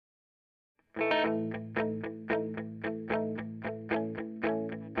And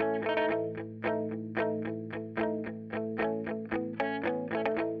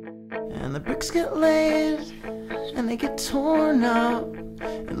the bricks get laid, and they get torn up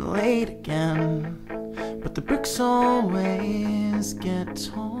and laid again, but the bricks always get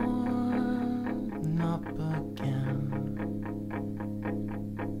torn up again.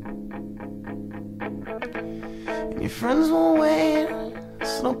 And your friends will wait,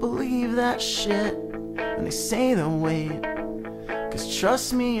 so don't believe that shit when they say they'll wait, 'cause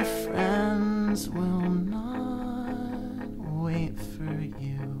trust me, your friends will not wait for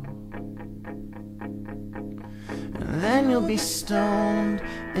you. And then you'll be stoned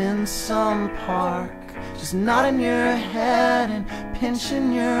in some park, just nodding your head and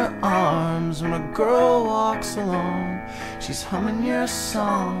pinching your arms when a girl walks along. She's humming your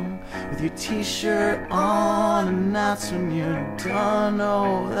song with your t-shirt on, and that's when you're done.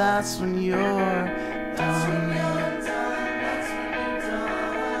 Oh, that's when you're done.